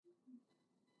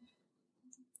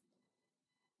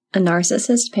A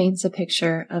narcissist paints a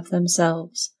picture of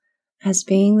themselves as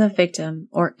being the victim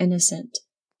or innocent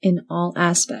in all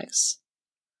aspects.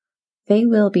 They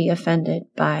will be offended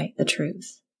by the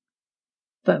truth.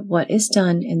 But what is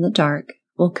done in the dark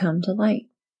will come to light.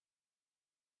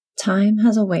 Time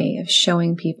has a way of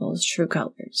showing people's true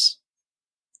colors.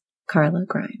 Carla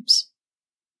Grimes.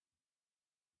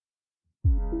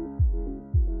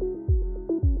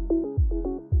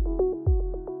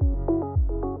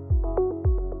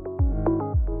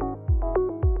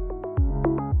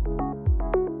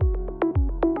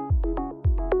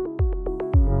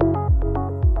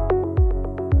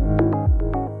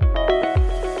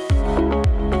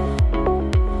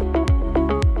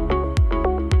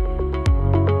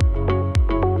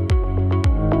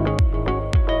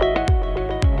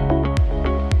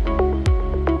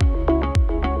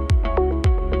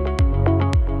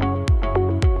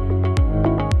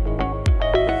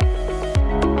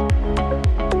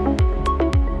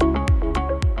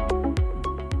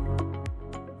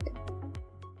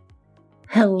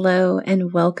 Hello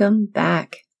and welcome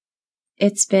back.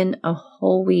 It's been a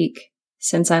whole week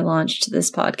since I launched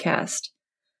this podcast,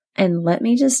 and let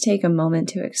me just take a moment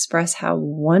to express how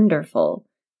wonderful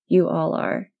you all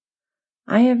are.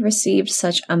 I have received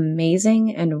such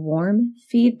amazing and warm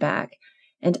feedback,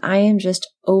 and I am just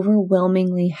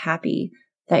overwhelmingly happy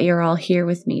that you're all here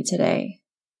with me today.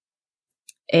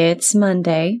 It's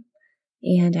Monday,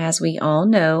 and as we all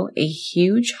know, a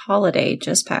huge holiday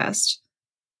just passed.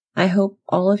 I hope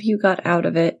all of you got out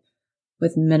of it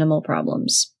with minimal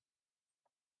problems.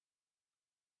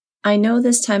 I know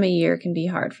this time of year can be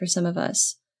hard for some of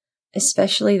us,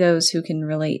 especially those who can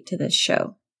relate to this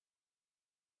show.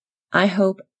 I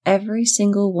hope every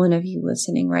single one of you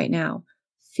listening right now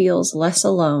feels less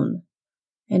alone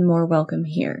and more welcome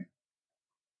here,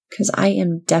 because I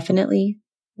am definitely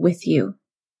with you.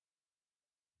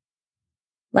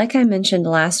 Like I mentioned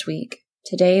last week,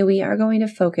 today we are going to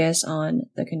focus on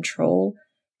the control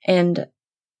and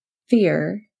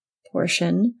fear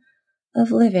portion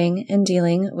of living and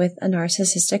dealing with a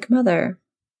narcissistic mother.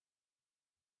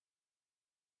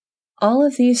 All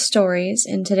of these stories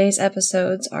in today's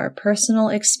episodes are personal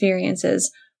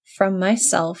experiences from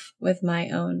myself with my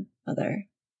own mother.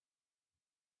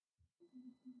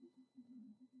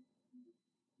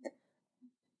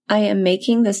 I am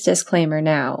making this disclaimer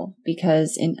now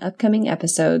because in upcoming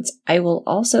episodes, I will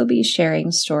also be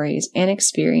sharing stories and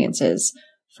experiences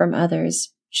from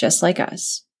others just like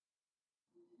us.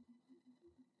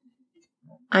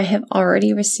 I have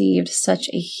already received such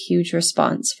a huge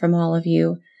response from all of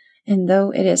you, and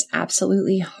though it is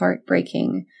absolutely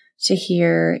heartbreaking to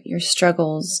hear your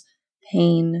struggles,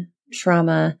 pain,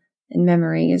 trauma, and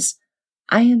memories,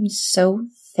 I am so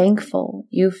thankful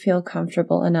you feel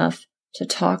comfortable enough to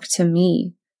talk to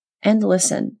me and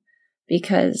listen,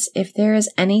 because if there is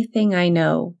anything I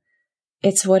know,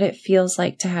 it's what it feels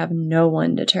like to have no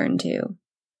one to turn to,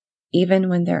 even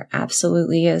when there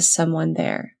absolutely is someone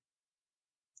there.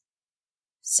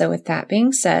 So with that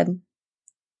being said,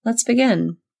 let's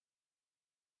begin.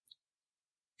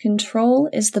 Control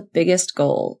is the biggest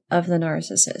goal of the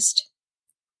narcissist.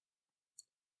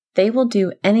 They will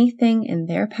do anything in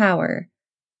their power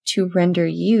to render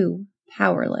you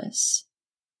powerless,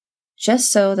 just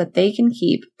so that they can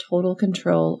keep total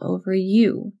control over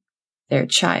you, their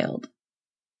child.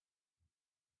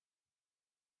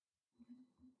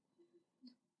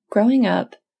 Growing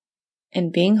up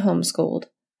and being homeschooled,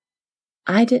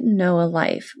 I didn't know a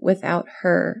life without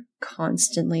her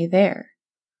constantly there.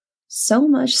 So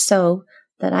much so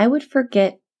that I would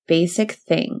forget basic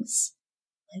things,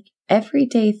 like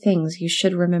everyday things you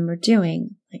should remember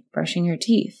doing, like brushing your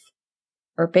teeth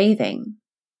or bathing.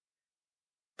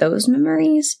 Those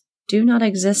memories do not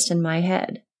exist in my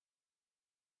head.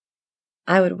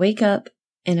 I would wake up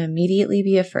and immediately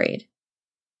be afraid.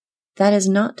 That is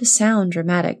not to sound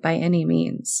dramatic by any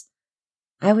means.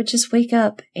 I would just wake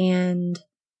up and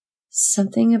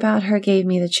something about her gave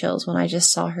me the chills when I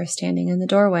just saw her standing in the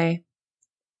doorway.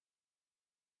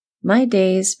 My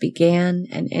days began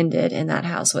and ended in that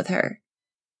house with her.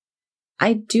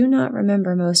 I do not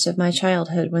remember most of my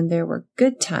childhood when there were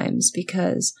good times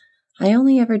because I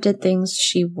only ever did things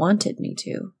she wanted me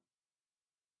to.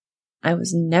 I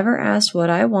was never asked what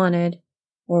I wanted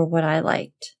or what I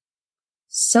liked.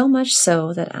 So much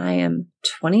so that I am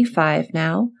 25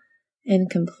 now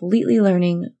and completely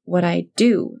learning what I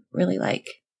do really like.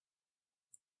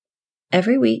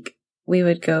 Every week, we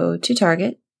would go to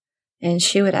Target, and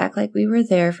she would act like we were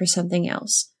there for something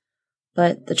else.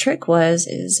 But the trick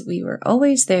is we were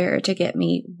always there to get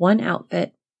me one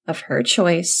outfit of her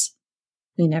choice.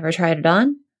 We never tried it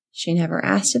on. She never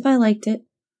asked if I liked it,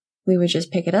 We would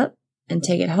just pick it up and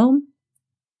take it home,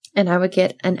 and I would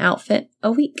get an outfit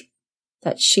a week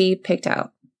that she picked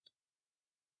out.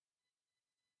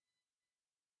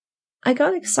 I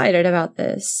got excited about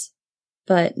this,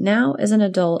 but now as an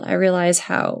adult, I realize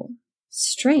how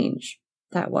strange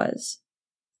that was.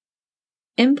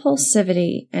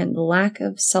 Impulsivity and lack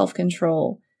of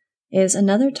self-control is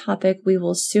another topic we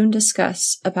will soon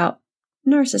discuss about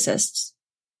narcissists.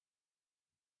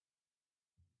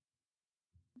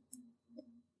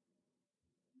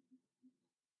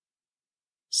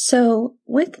 So,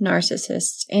 with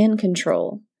narcissists and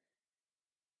control,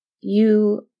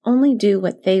 you only do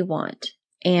what they want,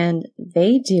 and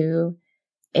they do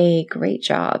a great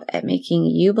job at making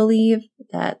you believe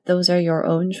that those are your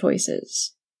own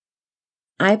choices.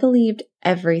 I believed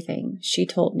everything she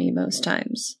told me most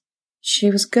times. She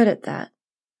was good at that.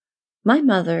 My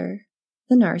mother,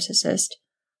 the narcissist,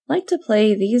 liked to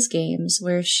play these games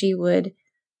where she would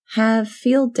have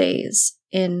field days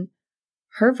in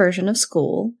her version of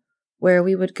school where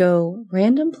we would go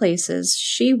random places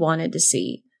she wanted to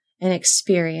see and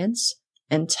experience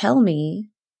and tell me,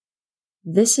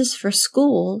 this is for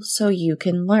school so you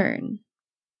can learn.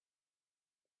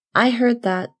 I heard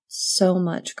that so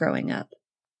much growing up.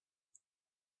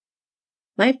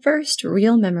 My first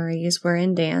real memories were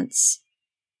in dance.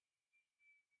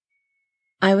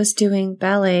 I was doing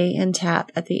ballet and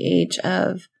tap at the age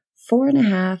of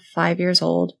 4.5, 5 years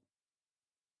old.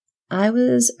 I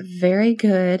was very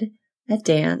good at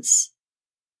dance,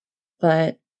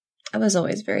 but I was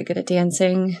always very good at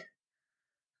dancing.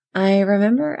 I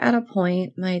remember at a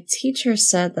point my teacher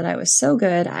said that I was so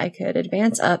good I could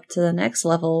advance up to the next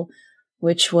level,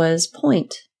 which was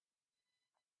point.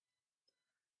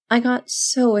 I got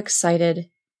so excited.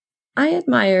 I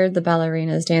admired the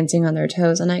ballerinas dancing on their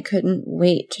toes, and I couldn't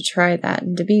wait to try that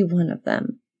and to be one of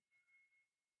them.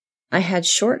 I had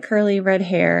short curly red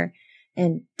hair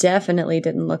and definitely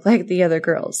didn't look like the other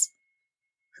girls,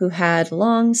 who had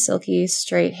long, silky,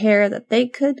 straight hair that they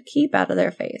could keep out of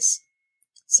their face.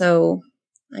 So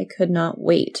I could not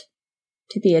wait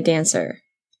to be a dancer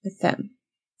with them.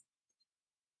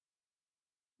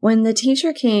 When the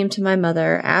teacher came to my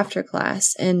mother after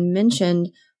class and mentioned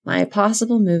my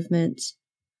possible movement,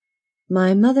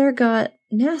 my mother got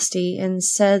nasty and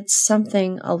said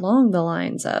something along the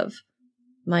lines of,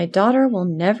 "My daughter will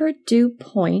never do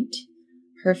point.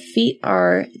 Her feet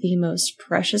are the most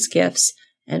precious gifts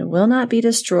and will not be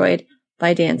destroyed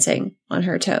by dancing on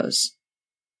her toes."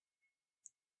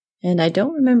 And I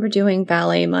don't remember doing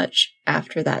ballet much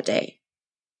after that day.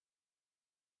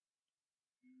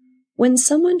 When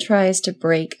someone tries to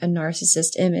break a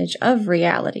narcissist image of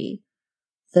reality,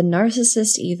 the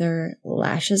narcissist either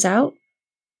lashes out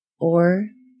or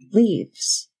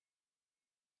leaves.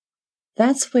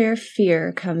 That's where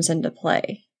fear comes into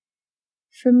play.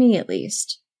 For me, at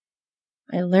least.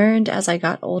 I learned as I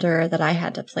got older that I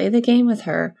had to play the game with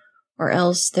her, or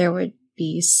else there would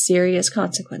be serious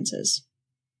consequences.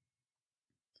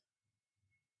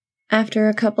 After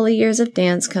a couple of years of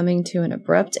dance coming to an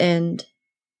abrupt end,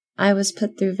 I was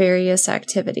put through various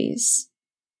activities.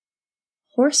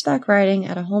 Horseback riding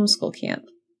at a homeschool camp,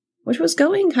 which was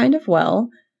going kind of well,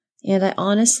 and I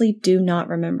honestly do not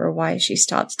remember why she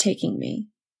stopped taking me.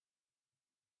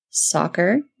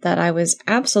 Soccer, that I was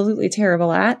absolutely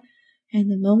terrible at, and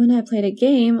the moment I played a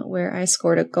game where I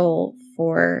scored a goal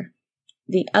for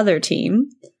the other team,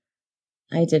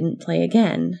 I didn't play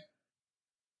again.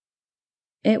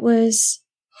 It was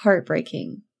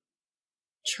heartbreaking,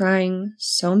 trying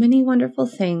so many wonderful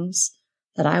things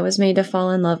that I was made to fall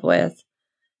in love with,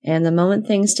 and the moment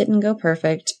things didn't go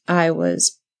perfect, I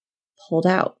was pulled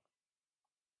out.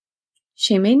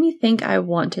 She made me think I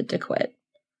wanted to quit.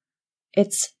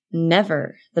 It's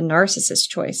never the narcissist's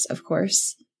choice, of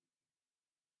course.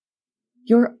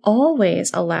 You're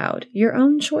always allowed your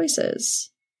own choices.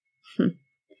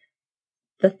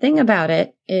 The thing about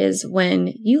it is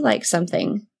when you like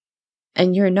something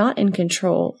and you're not in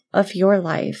control of your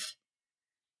life,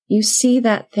 you see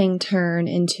that thing turn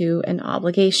into an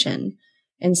obligation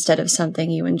instead of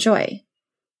something you enjoy.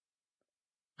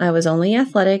 I was only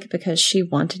athletic because she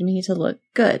wanted me to look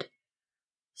good.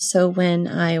 So when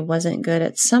I wasn't good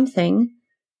at something,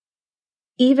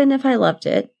 even if I loved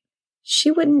it,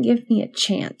 she wouldn't give me a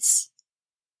chance.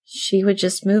 She would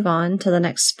just move on to the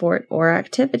next sport or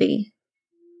activity.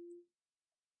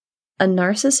 A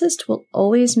narcissist will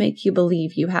always make you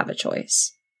believe you have a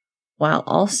choice, while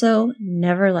also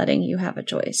never letting you have a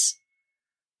choice.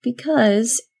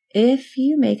 Because if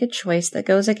you make a choice that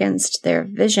goes against their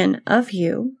vision of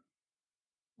you,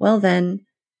 well then,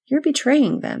 you're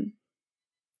betraying them.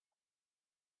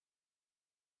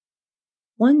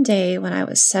 One day when I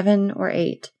was 7 or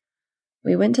 8,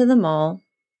 we went to the mall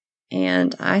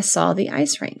and I saw the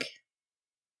ice rink.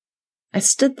 I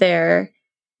stood there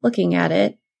looking at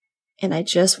it and I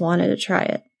just wanted to try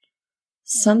it.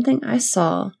 Something I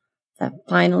saw that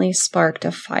finally sparked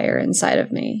a fire inside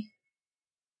of me.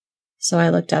 So I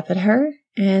looked up at her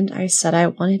and I said I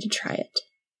wanted to try it.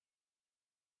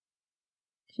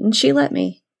 And she let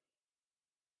me.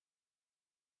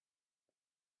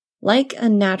 Like a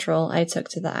natural, I took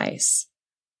to the ice.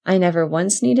 I never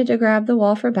once needed to grab the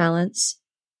wall for balance.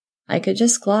 I could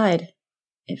just glide.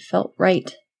 It felt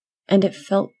right, and it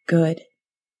felt good.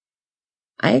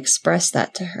 I expressed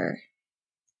that to her,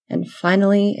 and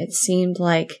finally it seemed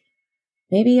like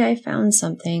maybe I found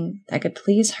something that could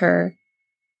please her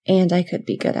and I could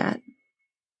be good at.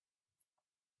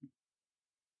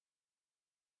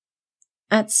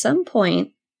 At some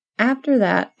point after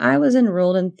that, I was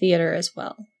enrolled in theater as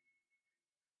well.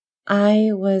 I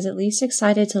was at least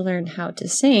excited to learn how to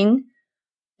sing,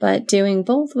 but doing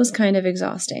both was kind of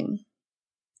exhausting.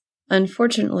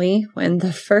 Unfortunately, when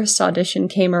the first audition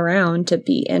came around to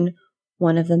be in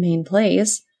one of the main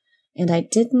plays, and I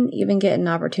didn't even get an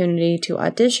opportunity to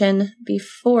audition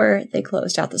before they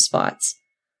closed out the spots,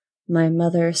 my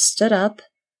mother stood up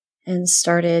and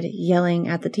started yelling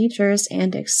at the teachers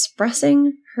and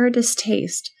expressing her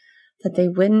distaste that they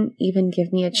wouldn't even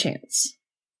give me a chance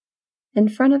in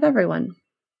front of everyone.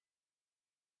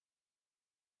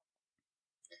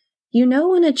 You know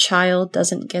when a child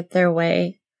doesn't get their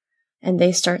way and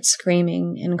they start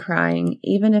screaming and crying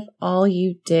even if all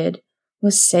you did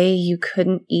was say you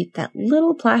couldn't eat that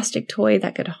little plastic toy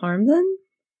that could harm them?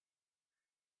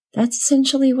 That's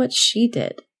essentially what she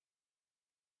did.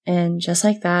 And just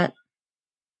like that,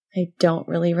 I don't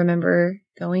really remember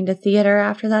going to theater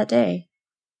after that day.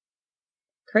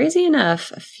 Crazy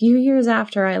enough, a few years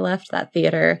after I left that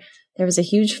theater, there was a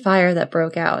huge fire that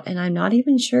broke out, and I'm not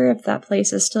even sure if that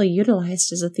place is still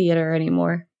utilized as a theater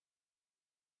anymore.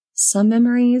 Some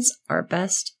memories are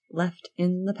best left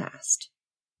in the past.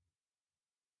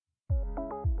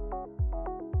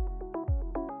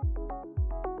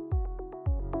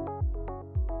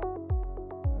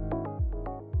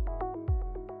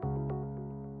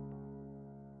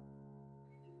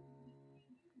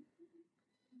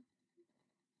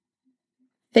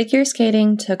 Figure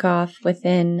skating took off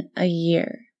within a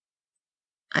year.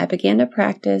 I began to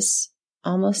practice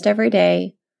almost every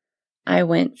day. I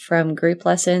went from group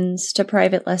lessons to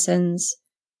private lessons.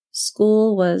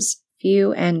 School was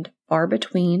few and far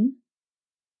between.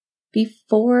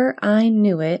 Before I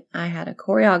knew it, I had a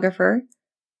choreographer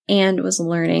and was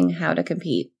learning how to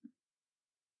compete.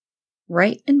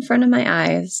 Right in front of my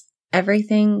eyes,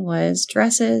 everything was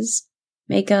dresses,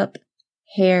 makeup,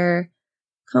 hair,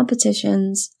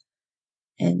 competitions,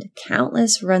 and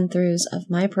countless run-throughs of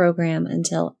my program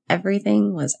until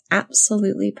everything was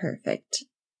absolutely perfect.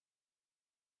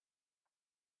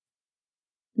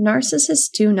 Narcissists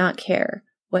do not care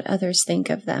what others think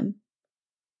of them.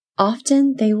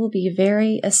 Often they will be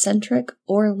very eccentric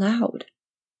or loud.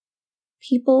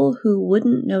 People who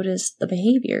wouldn't notice the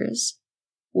behaviors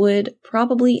would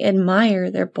probably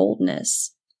admire their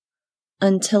boldness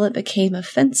until it became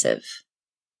offensive,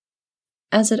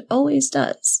 as it always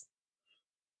does.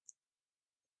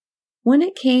 When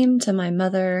it came to my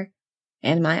mother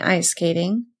and my ice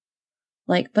skating,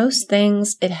 like most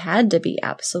things, it had to be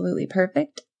absolutely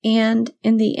perfect, and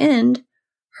in the end,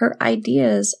 her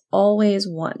ideas always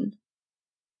won.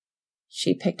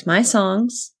 She picked my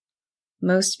songs,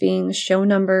 most being show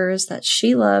numbers that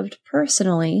she loved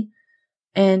personally,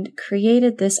 and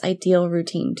created this ideal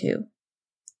routine too.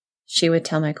 She would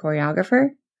tell my choreographer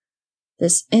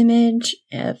this image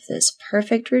of this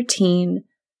perfect routine,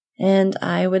 and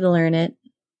I would learn it.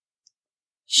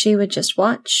 She would just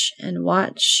watch and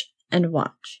watch and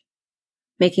watch,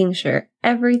 making sure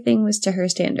everything was to her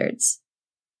standards.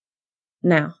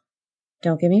 Now,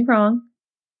 don't get me wrong.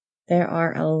 There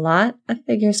are a lot of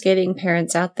figure skating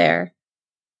parents out there.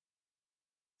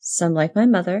 Some like my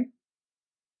mother.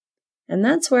 And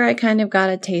that's where I kind of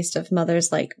got a taste of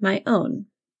mothers like my own.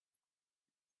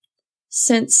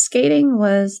 Since skating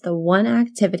was the one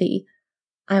activity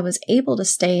I was able to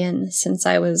stay in since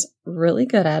I was really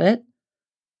good at it,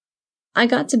 I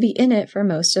got to be in it for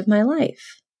most of my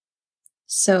life.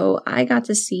 So I got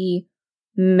to see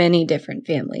many different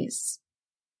families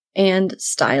and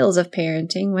styles of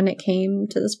parenting when it came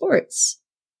to the sports.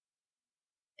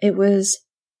 It was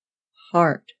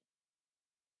hard.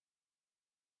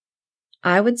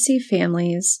 I would see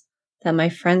families that my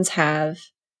friends have,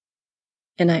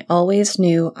 and I always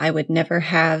knew I would never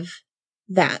have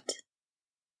that.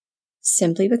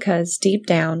 Simply because deep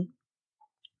down,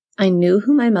 I knew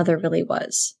who my mother really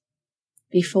was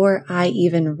before I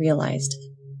even realized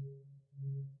it.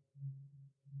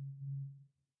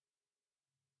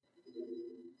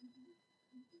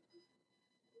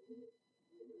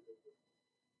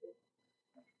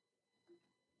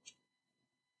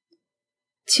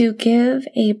 To give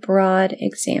a broad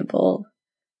example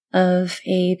of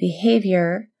a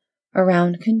behavior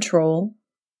around control,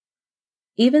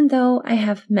 even though I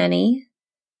have many,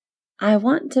 I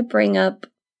want to bring up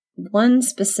one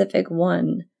specific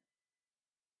one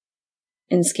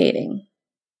in skating.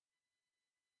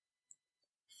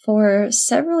 For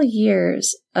several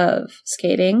years of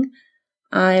skating,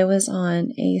 I was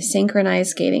on a synchronized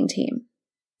skating team.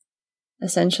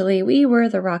 Essentially, we were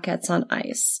the Rockettes on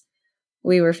ice.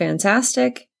 We were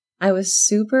fantastic. I was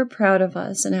super proud of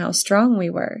us and how strong we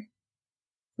were.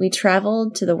 We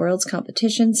traveled to the world's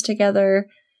competitions together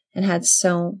and had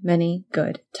so many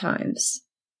good times.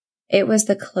 It was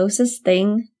the closest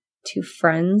thing to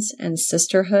friends and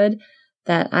sisterhood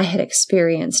that I had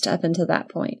experienced up until that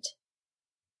point.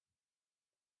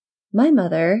 My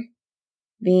mother,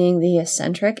 being the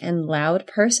eccentric and loud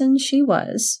person she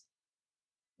was,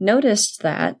 noticed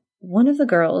that one of the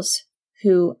girls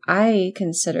who I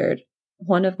considered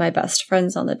one of my best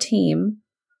friends on the team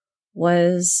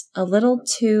was a little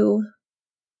too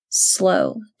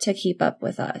slow to keep up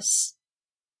with us.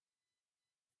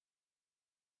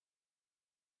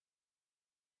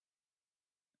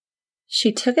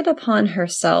 She took it upon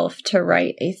herself to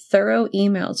write a thorough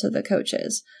email to the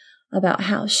coaches about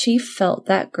how she felt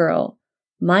that girl,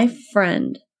 my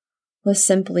friend, was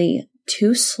simply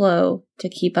too slow to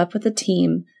keep up with the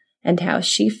team, and how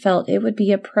she felt it would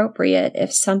be appropriate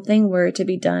if something were to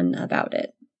be done about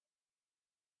it.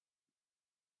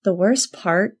 The worst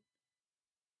part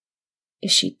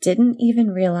is she didn't even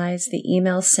realize the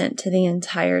email sent to the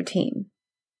entire team.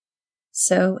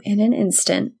 So in an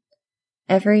instant,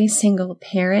 every single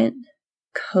parent,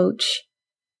 coach,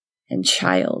 and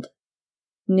child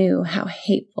knew how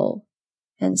hateful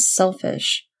and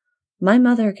selfish my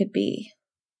mother could be.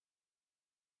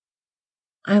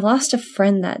 I lost a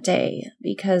friend that day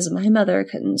because my mother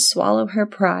couldn't swallow her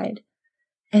pride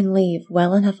and leave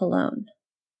well enough alone.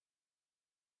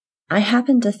 I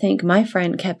happened to think my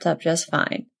friend kept up just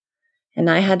fine, and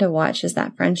I had to watch as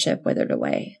that friendship withered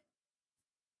away.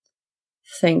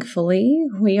 Thankfully,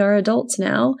 we are adults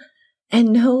now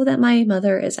and know that my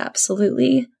mother is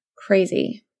absolutely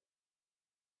crazy.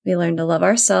 We learned to love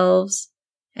ourselves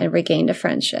and regained a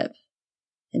friendship.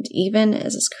 And even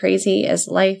as crazy as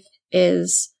life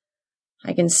is,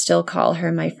 I can still call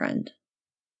her my friend.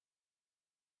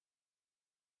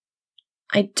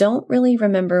 I don't really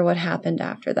remember what happened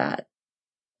after that.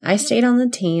 I stayed on the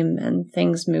team and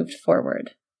things moved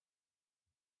forward.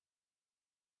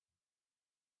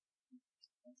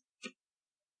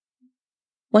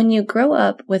 When you grow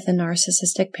up with a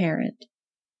narcissistic parent,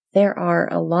 there are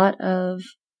a lot of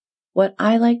what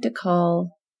I like to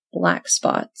call black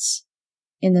spots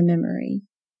in the memory.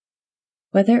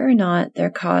 Whether or not they're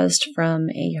caused from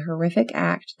a horrific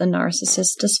act the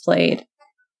narcissist displayed,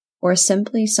 or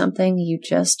simply something you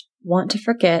just want to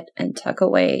forget and tuck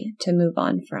away to move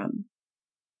on from.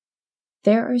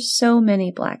 There are so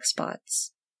many black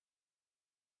spots.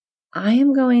 I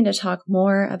am going to talk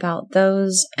more about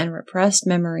those and repressed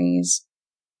memories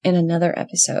in another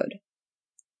episode.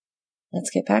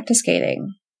 Let's get back to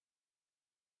skating.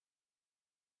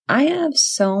 I have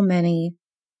so many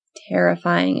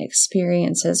terrifying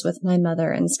experiences with my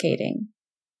mother and skating.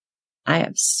 I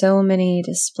have so many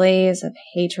displays of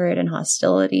hatred and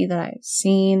hostility that I've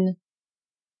seen.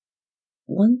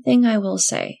 One thing I will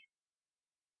say,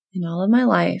 in all of my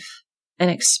life and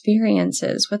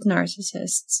experiences with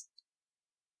narcissists,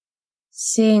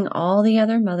 seeing all the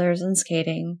other mothers in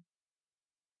skating,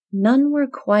 none were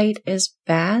quite as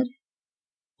bad,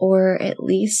 or at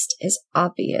least as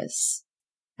obvious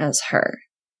as her.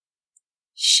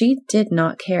 She did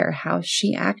not care how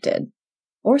she acted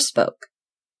or spoke.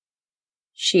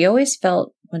 She always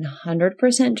felt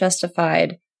 100%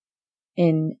 justified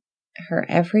in her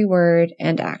every word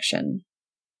and action.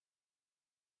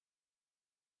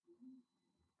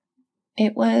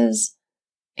 It was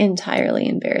entirely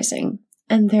embarrassing,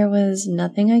 and there was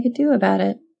nothing I could do about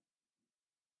it.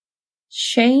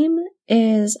 Shame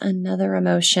is another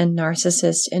emotion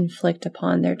narcissists inflict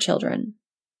upon their children.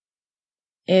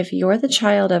 If you're the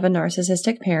child of a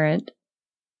narcissistic parent,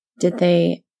 did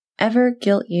they ever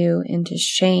guilt you into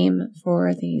shame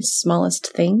for the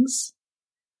smallest things?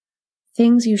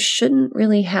 Things you shouldn't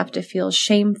really have to feel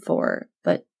shame for,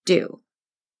 but do.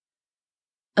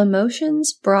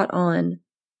 Emotions brought on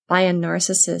by a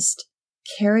narcissist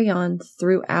carry on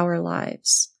through our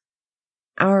lives,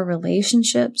 our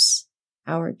relationships,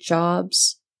 our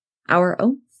jobs, our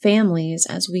own families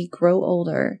as we grow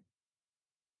older,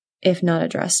 if not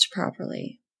addressed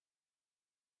properly.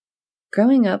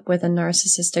 Growing up with a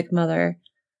narcissistic mother,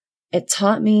 it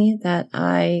taught me that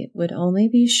I would only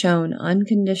be shown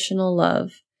unconditional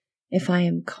love if I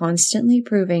am constantly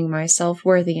proving myself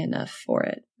worthy enough for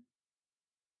it.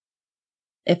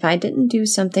 If I didn't do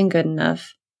something good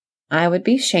enough, I would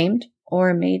be shamed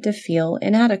or made to feel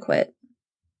inadequate.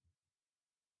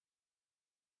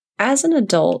 As an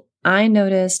adult, I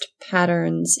noticed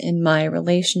patterns in my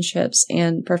relationships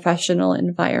and professional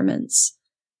environments.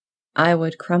 I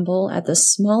would crumble at the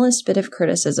smallest bit of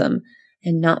criticism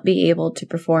and not be able to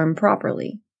perform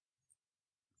properly.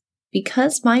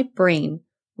 Because my brain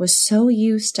was so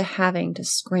used to having to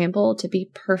scramble to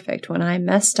be perfect when I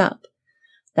messed up,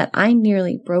 that I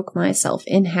nearly broke myself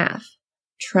in half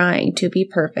trying to be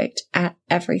perfect at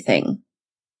everything.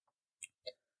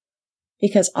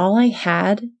 Because all I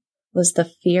had was the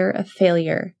fear of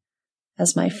failure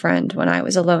as my friend when I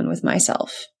was alone with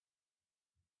myself.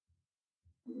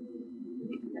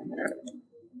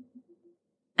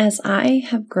 As I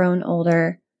have grown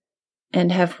older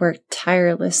and have worked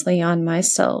tirelessly on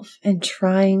myself and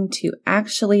trying to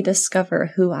actually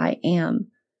discover who I am,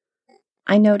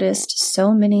 I noticed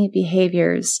so many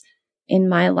behaviors in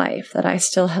my life that I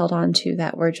still held on to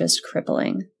that were just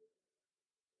crippling.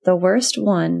 The worst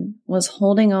one was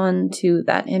holding on to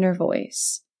that inner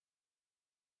voice.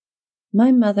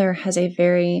 My mother has a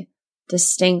very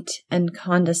distinct and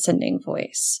condescending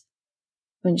voice.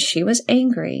 When she was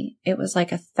angry, it was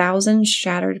like 1,000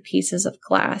 shattered pieces of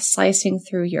glass slicing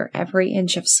through your every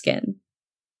inch of skin.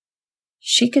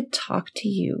 She could talk to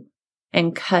you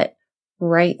and cut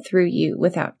right through you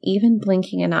without even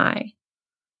blinking an eye.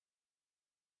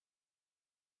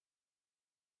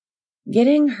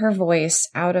 Getting her voice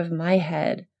out of my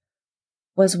head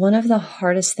was one of the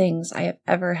hardest things I have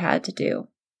ever had to do,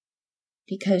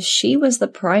 because she was the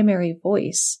primary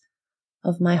voice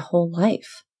of my whole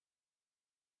life.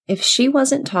 If she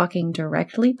wasn't talking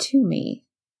directly to me,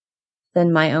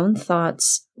 then my own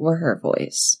thoughts were her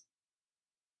voice.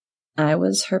 I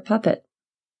was her puppet.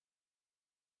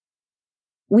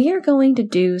 We are going to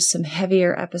do some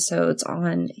heavier episodes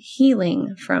on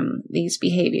healing from these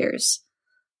behaviors.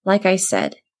 Like I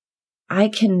said, I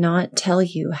cannot tell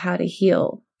you how to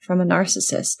heal from a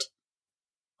narcissist.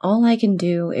 All I can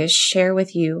do is share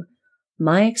with you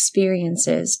my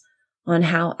experiences on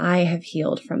how I have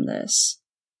healed from this.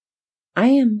 I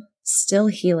am still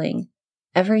healing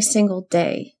every single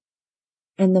day,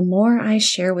 and the more I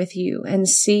share with you and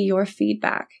see your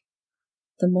feedback,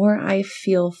 the more I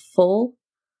feel full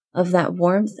of that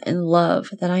warmth and love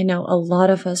that I know a lot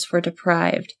of us were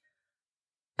deprived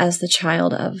as the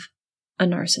child of a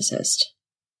narcissist.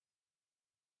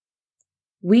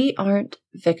 We aren't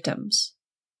victims.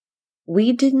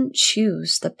 We didn't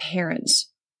choose the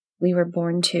parents we were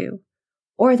born to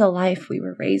or the life we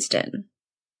were raised in.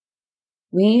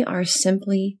 We are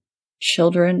simply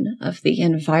children of the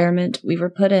environment we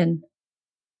were put in,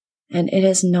 and it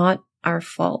is not our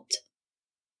fault.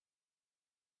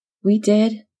 We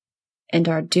did and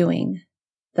are doing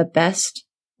the best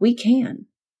we can.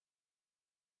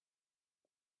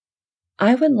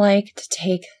 I would like to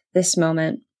take this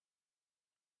moment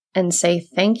and say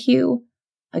thank you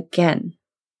again.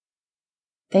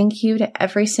 Thank you to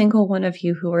every single one of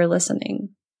you who are listening.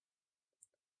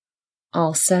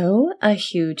 Also, a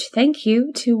huge thank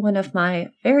you to one of my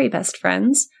very best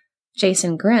friends,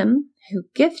 Jason Grimm, who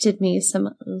gifted me some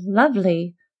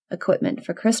lovely equipment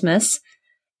for Christmas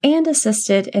and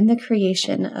assisted in the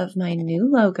creation of my new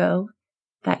logo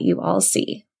that you all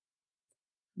see.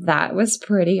 That was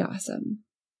pretty awesome.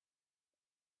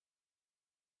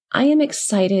 I am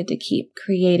excited to keep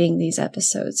creating these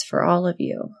episodes for all of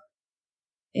you.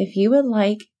 If you would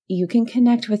like, you can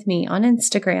connect with me on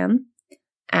Instagram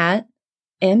at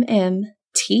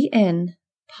MMTN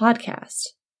Podcast.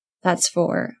 That's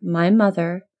for My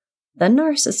Mother, the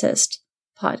Narcissist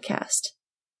Podcast.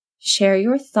 Share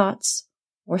your thoughts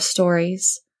or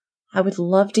stories. I would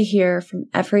love to hear from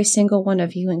every single one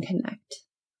of you and connect.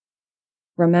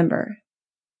 Remember,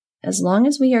 as long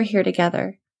as we are here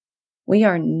together, we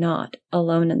are not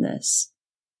alone in this.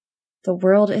 The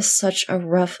world is such a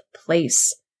rough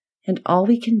place, and all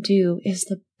we can do is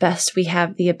the best we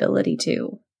have the ability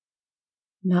to,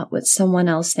 not what someone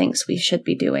else thinks we should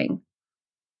be doing.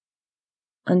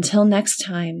 Until next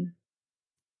time,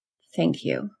 thank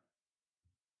you.